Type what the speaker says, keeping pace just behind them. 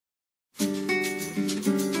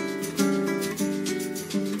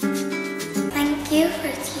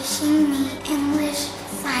teaching me English,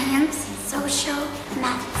 science, social,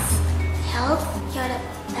 maths, health. You're the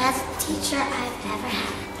best teacher I've ever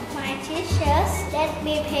had. My teachers let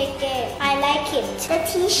me play game. I like it. The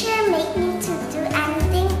teacher make me to do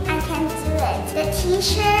anything, I can do it. The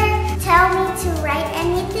teacher tell me to write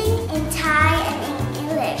anything in Thai and in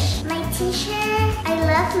English. My teacher, I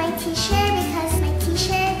love my teacher because my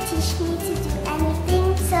teacher teach me to do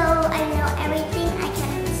anything, so I know everything I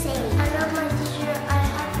can say. I love my teacher. I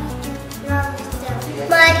happy to learn with them.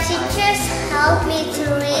 My teachers help me to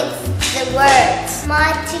read the words.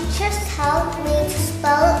 My teachers help me to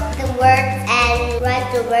spell the words and write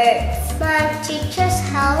the words. My teachers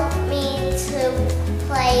help me to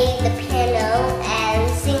play the piano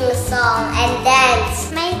and sing a song and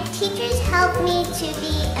dance. My teachers help me to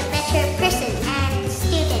be a better person and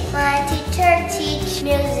student. My teacher teach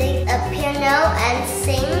music, the piano and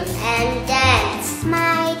sing and dance.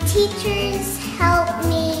 My teachers help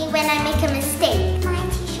me when I make a mistake. My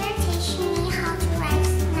teacher teach me how to write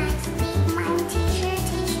nicely. My teacher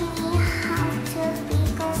teach me how to be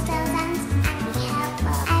good students and be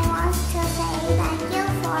helpful. I want to say thank you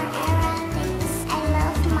for everything. I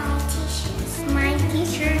love my teachers. My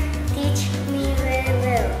teacher teach me very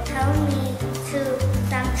well. Tell me to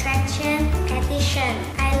subtraction, addition.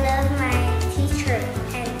 I love my teacher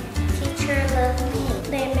and teacher love me.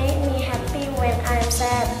 They make me happy when I'm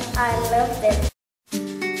sad. I love them.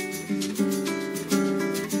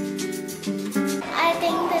 I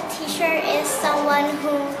think the teacher is someone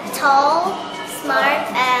who tall, smart,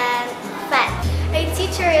 and fat. A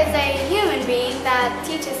teacher is a human being that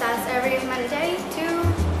teaches us every Monday to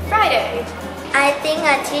Friday. I think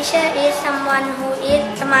a teacher is someone who is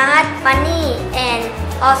smart, funny, and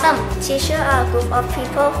awesome. Teachers are a group of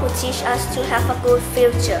people who teach us to have a good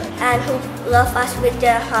future and who love us with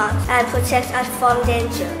their heart and protect us from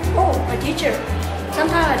danger. Oh, a teacher.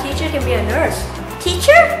 Sometimes a teacher can be a nurse.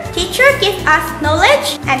 Teacher gives us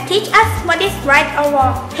knowledge and teach us what is right or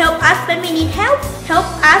wrong. Help us when we need help. Help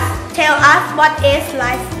us tell us what is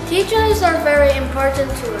life. Teachers are very important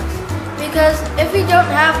to us because if we don't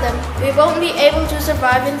have them, we won't be able to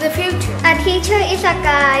survive in the future. A teacher is a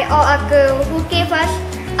guy or a girl who gives us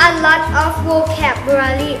a lot of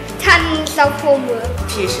vocabulary, tons of homework.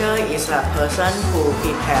 Teacher is a person who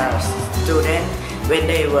prepares students when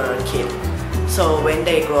they were a kid. So when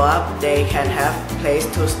they grow up, they can have place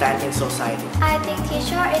to stand in society. I think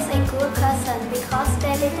teacher is a good person because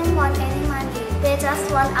they didn't want any money. They just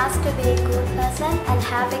want us to be a good person and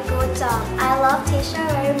have a good job. I love teacher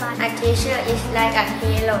very much. A teacher is like a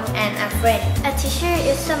hero and a friend. A teacher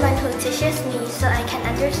is someone who teaches me so I can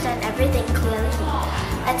understand everything clearly.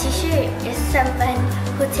 A teacher is someone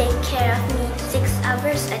who takes care of me 6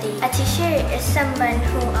 hours a day. A teacher is someone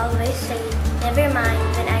who always says, never mind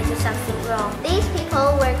when I do something wrong. These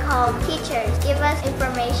people were called teachers. Give us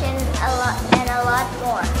information a lot and a lot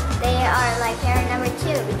more. They are like parent number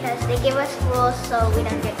 2 because they give us rules so we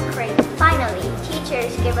don't get crazy. Finally,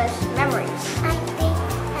 teachers give us memories. I think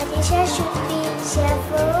a teacher should be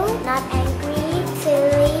cheerful, not angry,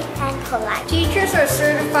 silly, and polite. Teachers are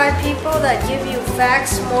certified people that give you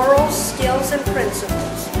facts, morals, skills, and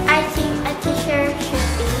principles. I think a teacher should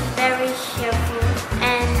be very cheerful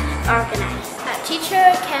and organized. A teacher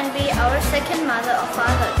can be our second mother or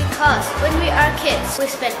father because when we are kids, we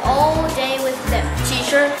spend all day with them.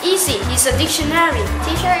 Teacher, easy, he's a dictionary.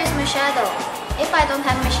 Teacher is my shadow. If I don't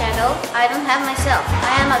have my shadow, I don't have myself.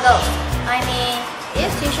 I am a ghost. I mean, if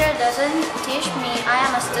teacher doesn't teach me, I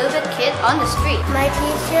am a stupid kid on the street. My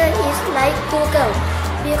teacher is like Google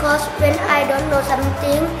because when I don't know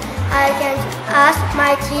something, I can ask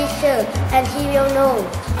my teacher and he will know.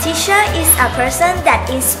 Teacher is a person that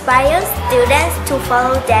inspires students to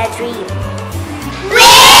follow their dream.